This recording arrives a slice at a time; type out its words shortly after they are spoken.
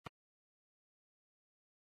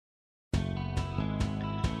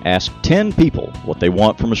Ask 10 people what they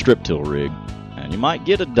want from a strip till rig, and you might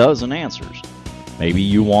get a dozen answers. Maybe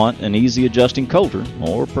you want an easy adjusting coulter,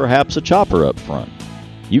 or perhaps a chopper up front.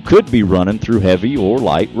 You could be running through heavy or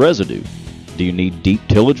light residue. Do you need deep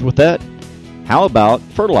tillage with that? How about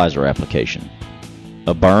fertilizer application?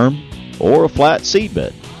 A berm or a flat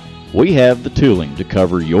seedbed? We have the tooling to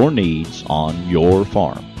cover your needs on your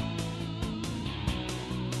farm.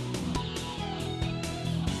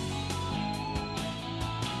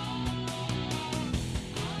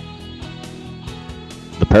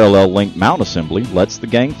 The parallel link mount assembly lets the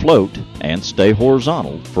gang float and stay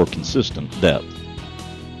horizontal for consistent depth.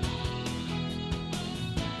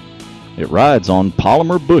 It rides on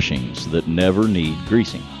polymer bushings that never need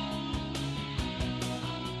greasing.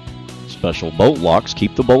 Special bolt locks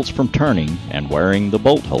keep the bolts from turning and wearing the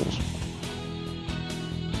bolt holes.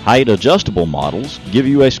 Height adjustable models give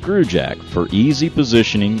you a screw jack for easy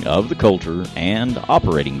positioning of the coulter and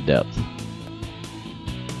operating depth.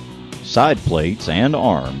 Side plates and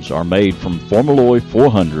arms are made from Formaloy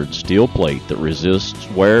 400 steel plate that resists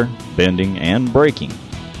wear, bending, and breaking.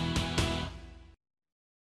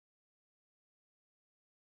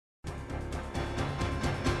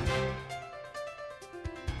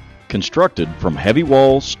 Constructed from heavy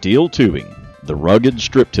wall steel tubing, the rugged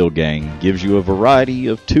strip till gang gives you a variety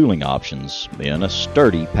of tooling options in a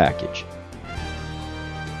sturdy package.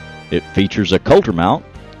 It features a coulter mount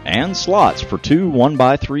and slots for two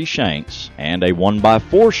 1x3 shanks and a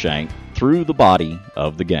 1x4 shank through the body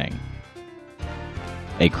of the gang.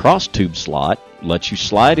 A cross tube slot lets you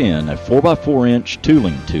slide in a 4x4 inch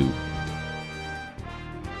tooling tube.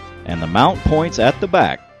 And the mount points at the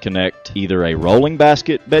back connect either a rolling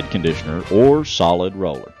basket bed conditioner or solid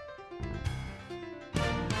roller.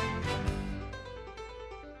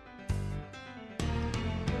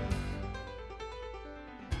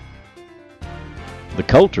 The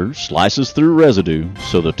coulter slices through residue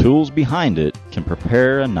so the tools behind it can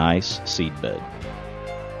prepare a nice seed bed.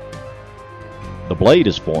 The blade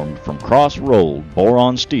is formed from cross-rolled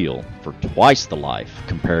boron steel for twice the life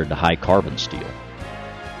compared to high carbon steel.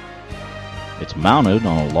 It's mounted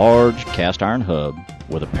on a large cast iron hub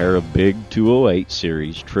with a pair of big 208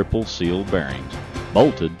 series triple seal bearings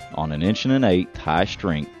bolted on an 1 1/8 high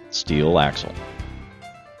strength steel axle.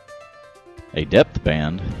 A depth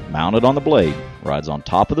band mounted on the blade rides on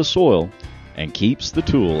top of the soil and keeps the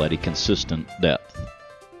tool at a consistent depth.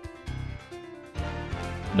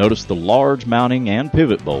 Notice the large mounting and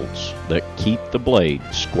pivot bolts that keep the blade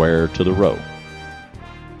square to the row.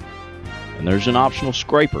 And there's an optional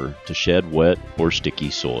scraper to shed wet or sticky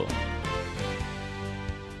soil.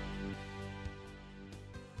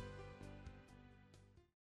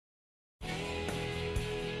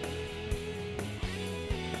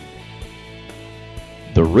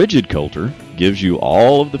 The rigid coulter gives you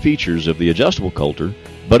all of the features of the adjustable coulter,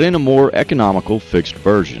 but in a more economical fixed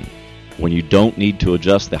version. When you don't need to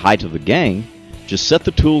adjust the height of the gang, just set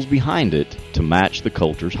the tools behind it to match the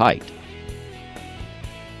coulter's height.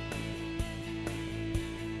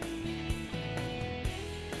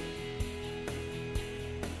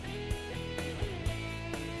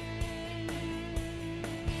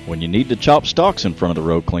 When you need to chop stalks in front of the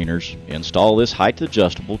row cleaners, install this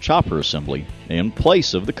height-adjustable chopper assembly in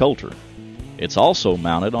place of the coulter. It's also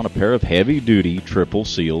mounted on a pair of heavy-duty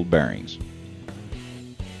triple-sealed bearings.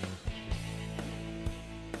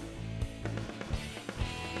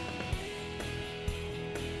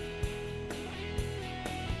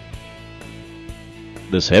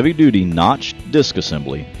 This heavy-duty notched disc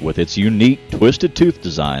assembly, with its unique twisted tooth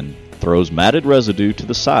design, throws matted residue to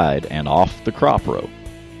the side and off the crop row.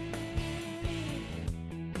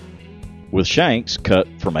 With shanks cut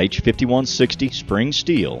from H5160 spring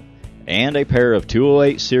steel and a pair of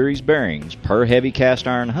 208 series bearings per heavy cast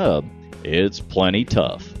iron hub, it's plenty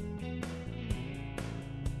tough.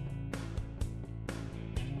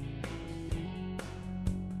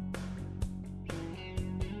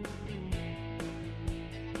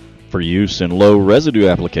 For use in low residue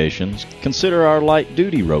applications, consider our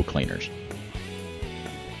light-duty row cleaners.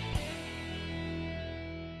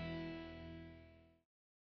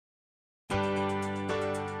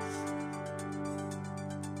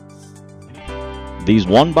 These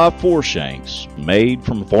 1x4 shanks, made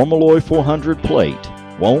from Formaloy 400 plate,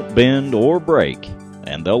 won't bend or break,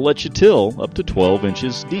 and they'll let you till up to 12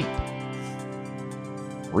 inches deep.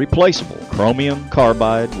 Replaceable chromium,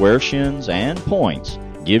 carbide, wear shins, and points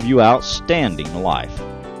give you outstanding life.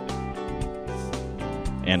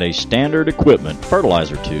 And a standard equipment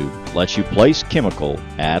fertilizer tube lets you place chemical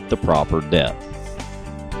at the proper depth.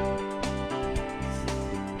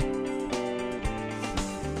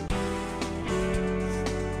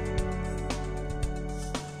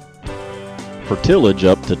 For tillage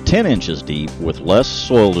up to 10 inches deep with less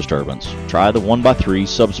soil disturbance, try the 1x3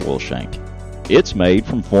 Subsoil Shank. It's made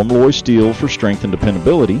from formalloy steel for strength and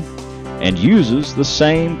dependability, and uses the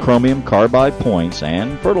same chromium carbide points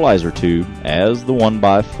and fertilizer tube as the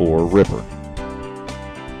 1x4 Ripper.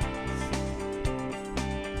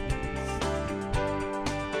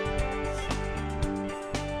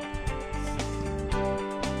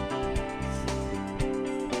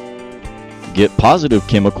 Get positive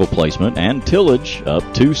chemical placement and tillage up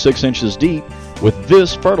to 6 inches deep with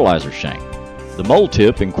this fertilizer shank. The mold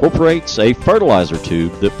tip incorporates a fertilizer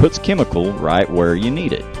tube that puts chemical right where you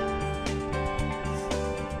need it.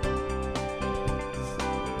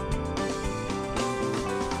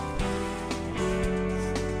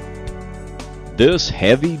 This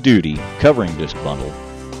heavy-duty covering disc bundle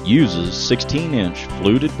uses 16-inch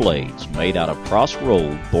fluted blades made out of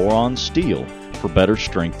cross-rolled boron steel for better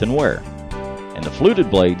strength and wear. And the fluted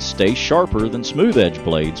blades stay sharper than smooth edge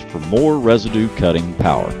blades for more residue cutting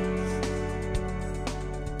power.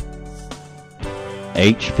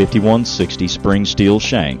 H5160 spring steel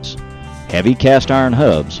shanks, heavy cast iron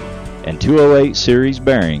hubs, and 208 series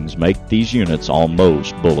bearings make these units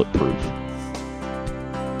almost bulletproof.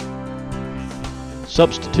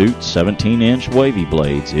 Substitute 17-inch wavy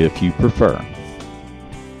blades if you prefer.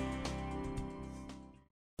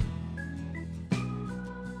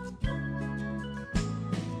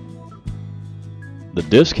 The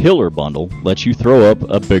Disc Hiller bundle lets you throw up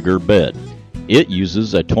a bigger bed. It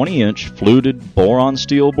uses a 20-inch fluted boron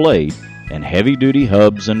steel blade and heavy-duty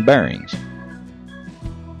hubs and bearings.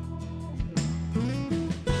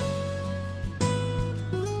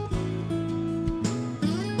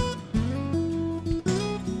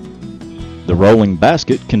 The rolling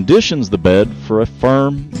basket conditions the bed for a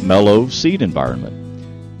firm, mellow seed environment.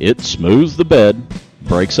 It smooths the bed,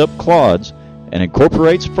 breaks up clods, and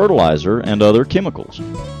incorporates fertilizer and other chemicals.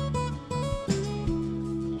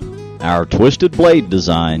 Our twisted blade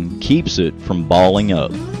design keeps it from balling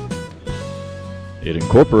up. It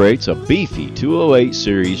incorporates a beefy 208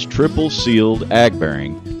 series triple sealed ag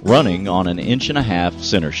bearing running on an 1.5 inch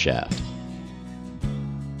center shaft.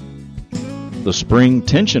 The spring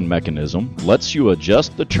tension mechanism lets you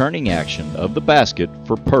adjust the turning action of the basket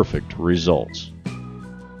for perfect results.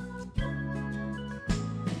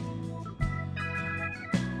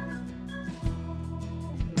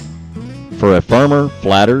 For a firmer,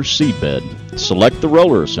 flatter seedbed, select the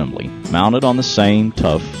roller assembly mounted on the same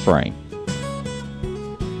tough frame.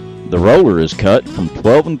 The roller is cut from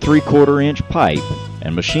 12 3/4 inch pipe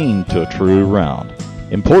and machined to a true round.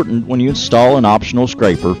 Important when you install an optional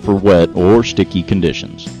scraper for wet or sticky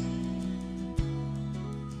conditions.